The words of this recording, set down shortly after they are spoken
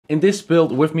In this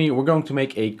build with me, we're going to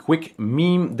make a quick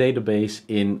meme database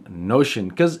in Notion,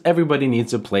 because everybody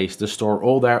needs a place to store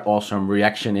all their awesome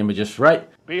reaction images, right?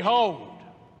 Behold,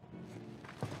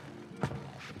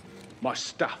 my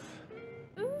stuff.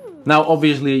 Now,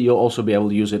 obviously, you'll also be able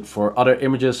to use it for other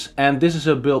images, and this is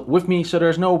a build with me, so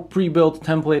there's no pre-built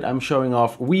template I'm showing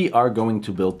off. We are going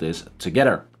to build this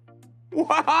together.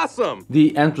 Awesome!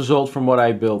 The end result from what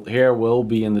I built here will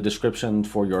be in the description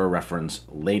for your reference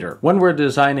later. When we're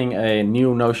designing a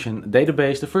new Notion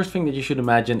database, the first thing that you should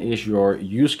imagine is your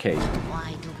use case.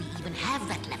 Why do we even have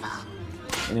that lever?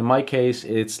 And in my case,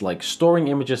 it's like storing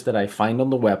images that I find on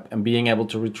the web and being able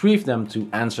to retrieve them to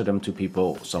answer them to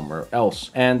people somewhere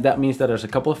else. And that means that there's a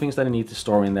couple of things that I need to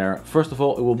store in there. First of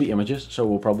all, it will be images, so it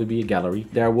will probably be a gallery.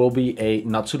 There will be a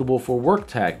not suitable for work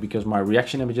tag, because my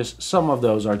reaction images, some of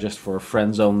those are just for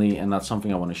friends only and not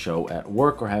something I want to show at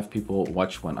work or have people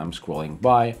watch when I'm scrolling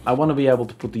by. I want to be able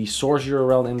to put the source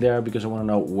URL in there because I want to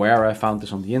know where I found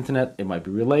this on the internet. It might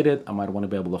be related. I might want to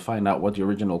be able to find out what the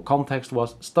original context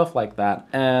was, stuff like that.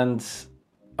 And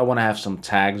I want to have some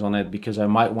tags on it because I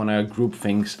might want to group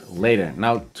things later.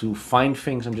 Now, to find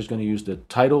things, I'm just going to use the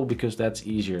title because that's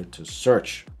easier to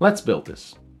search. Let's build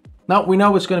this. Now, we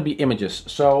know it's going to be images,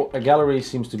 so a gallery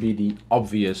seems to be the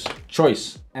obvious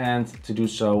choice. And to do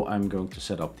so, I'm going to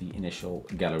set up the initial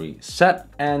gallery set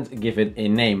and give it a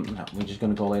name. Now, we're just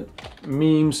going to call it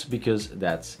memes because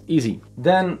that's easy.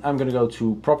 Then I'm going to go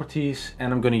to properties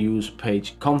and I'm going to use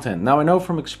page content. Now, I know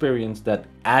from experience that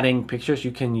adding pictures,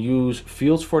 you can use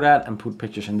fields for that and put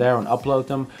pictures in there and upload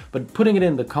them. But putting it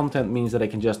in the content means that I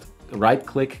can just right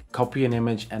click, copy an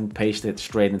image and paste it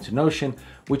straight into Notion,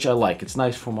 which I like. It's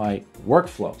nice for my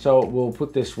workflow. So we'll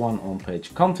put this one on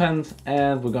page content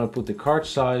and we're going to put the card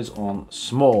size on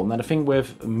small. Now the thing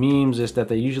with memes is that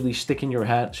they usually stick in your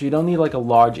head, so you don't need like a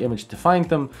large image to find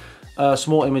them.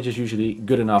 Small image is usually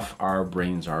good enough. Our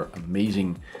brains are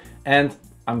amazing. And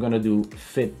I'm going to do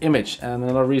fit image, and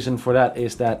another reason for that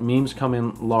is that memes come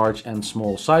in large and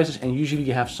small sizes, and usually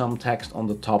you have some text on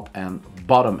the top and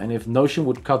bottom, and if Notion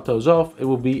would cut those off, it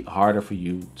will be harder for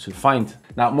you to find.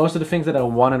 Now, most of the things that I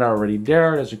wanted are already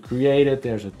there. There's a created,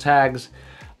 there's a tags.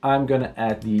 I'm going to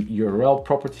add the URL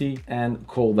property and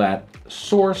call that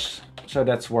source. So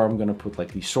that's where I'm going to put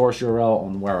like the source URL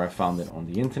on where I found it on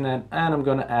the internet, and I'm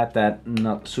going to add that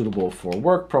not suitable for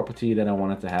work property that I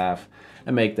wanted to have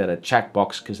and make that a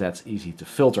checkbox because that's easy to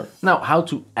filter. Now, how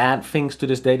to add things to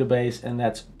this database, and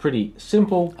that's pretty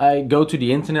simple. I go to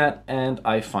the internet and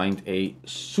I find a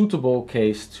suitable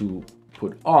case to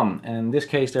put on. And in this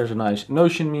case, there's a nice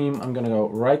Notion meme. I'm going to go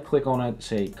right click on it,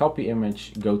 say copy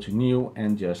image, go to new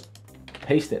and just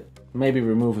paste it. Maybe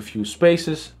remove a few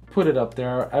spaces, put it up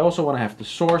there. I also want to have the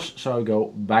source, so I go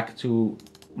back to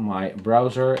my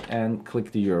browser and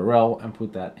click the URL and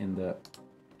put that in the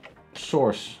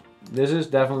source. This is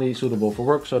definitely suitable for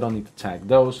work, so I don't need to tag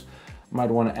those.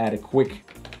 Might want to add a quick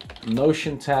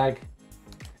Notion tag,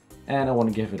 and I want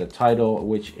to give it a title,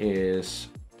 which is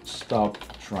Stop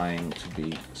Trying to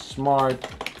Be Smart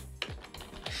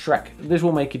Shrek. This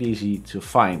will make it easy to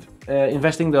find.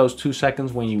 Investing those 2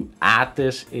 seconds when you add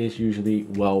this is usually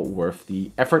well worth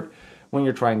the effort when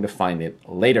you're trying to find it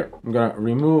later. I'm gonna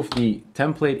remove the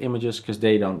template images because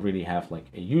they don't really have like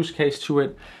a use case to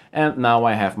it. And now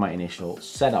I have my initial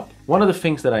setup. One of the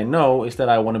things that I know is that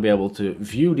I want to be able to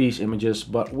view these images,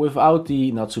 but without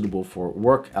the not suitable for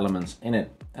work elements in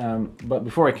it. But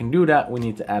before I can do that, we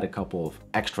need to add a couple of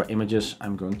extra images.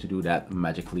 I'm going to do that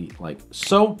magically like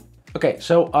so. Okay,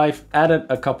 so I've added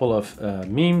a couple of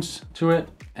memes to it,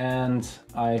 and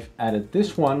I've added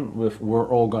this one with "We're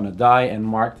all gonna die" and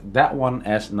marked that one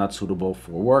as not suitable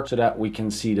for work so that we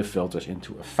can see the filters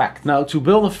into effect. Now, to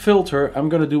build a filter, I'm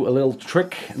gonna do a little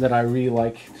trick that I really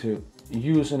like to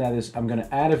use, and that is I'm gonna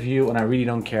add a view and I really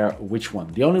don't care which one.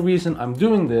 The only reason I'm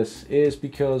doing this is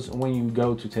because when you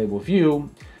go to table view,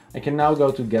 I can now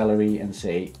go to gallery and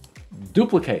say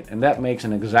duplicate, and that makes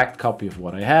an exact copy of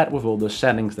what I had with all the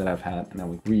settings that I've had, and then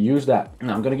we reuse that.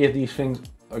 Now I'm going to give these things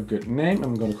a good name.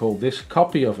 I'm going to call this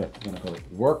copy of it, I'm going to call it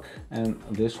work, and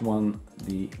this one,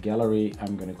 the gallery,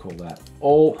 I'm going to call that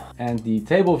all. And the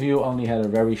table view only had a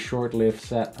very short-lived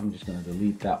set. I'm just going to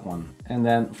delete that one. And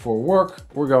then for work,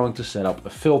 we're going to set up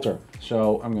a filter.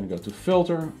 So I'm going to go to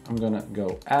filter, I'm going to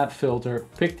go add filter,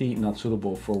 pick the not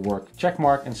suitable for work check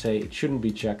mark and say it shouldn't be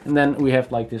checked. And then we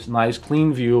have like this nice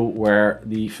clean view where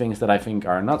the things that I think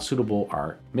are not suitable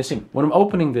are missing. When I'm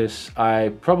opening this,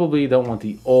 I probably don't want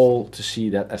the all to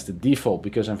see that as the default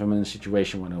because I'm in a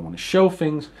situation when I want to show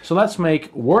things. So let's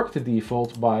make work the default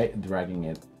by dragging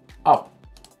it up.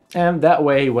 And that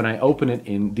way, when I open it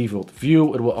in default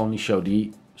view, it will only show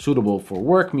the suitable for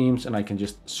work memes, and I can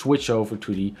just switch over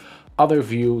to the other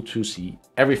view to see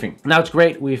everything. Now it's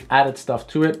great, we've added stuff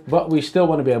to it, but we still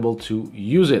want to be able to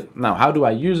use it. Now, how do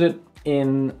I use it?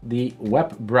 In the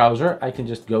web browser, I can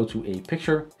just go to a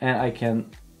picture and I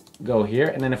can go here,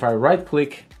 and then if I right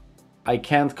click, I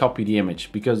can't copy the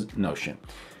image because Notion.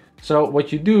 So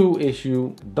what you do is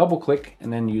you double click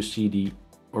and then you see the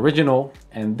original,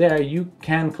 and there you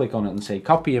can click on it and say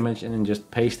copy image and then just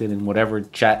paste it in whatever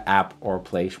chat app or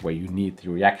place where you need the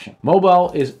reaction.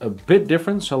 Mobile is a bit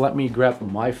different, so let me grab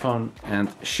my phone and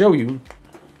show you.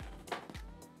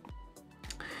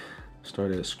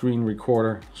 Start a screen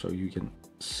recorder so you can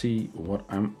see what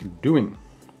I'm doing.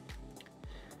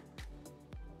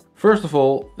 First of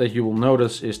all, that you will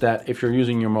notice is that if you're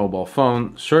using your mobile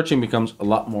phone, searching becomes a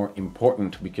lot more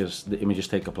important because the images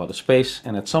take up a lot of space,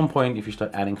 and at some point if you start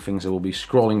adding things, it will be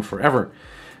scrolling forever.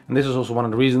 And this is also one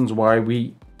of the reasons why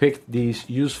we picked these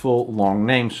useful long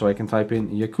names, so I can type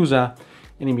in Yakuza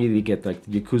and immediately get like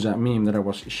the Yakuza meme that I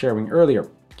was sharing earlier.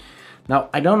 Now,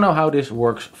 I don't know how this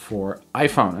works for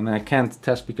iPhone, and I can't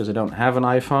test because I don't have an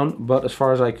iPhone, but as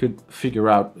far as I could figure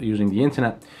out using the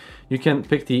internet, you can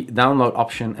pick the download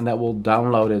option and that will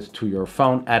download it to your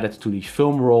phone, add it to the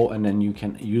film roll, and then you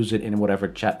can use it in whatever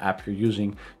chat app you're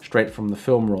using straight from the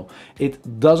film roll.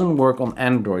 It doesn't work on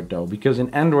Android though, because in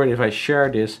Android, if I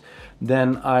share this,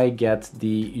 then I get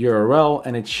the URL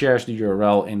and it shares the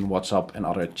URL in WhatsApp and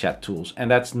other chat tools.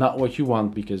 And that's not what you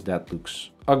want because that looks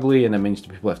ugly and that means the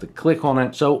people have to click on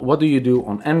it. So what do you do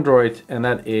on Android? And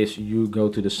that is you go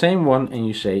to the same one and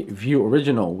you say view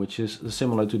original, which is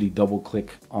similar to the double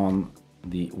click on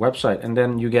the website, and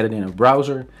then you get it in a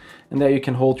browser, and there you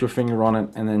can hold your finger on it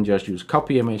and then just use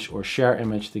copy image or share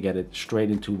image to get it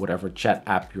straight into whatever chat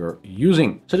app you're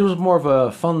using. So this was more of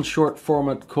a fun short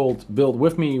format called Build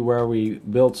With Me, where we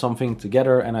built something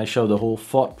together and I show the whole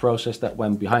thought process that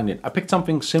went behind it. I picked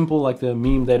something simple like the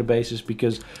meme databases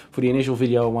because for the initial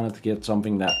video I wanted to get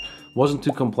something that wasn't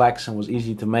too complex and was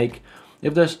easy to make.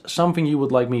 If there's something you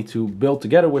would like me to build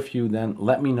together with you, then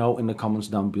let me know in the comments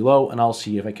down below and I'll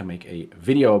see if I can make a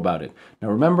video about it. Now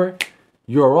remember,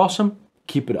 you're awesome,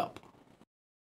 keep it up.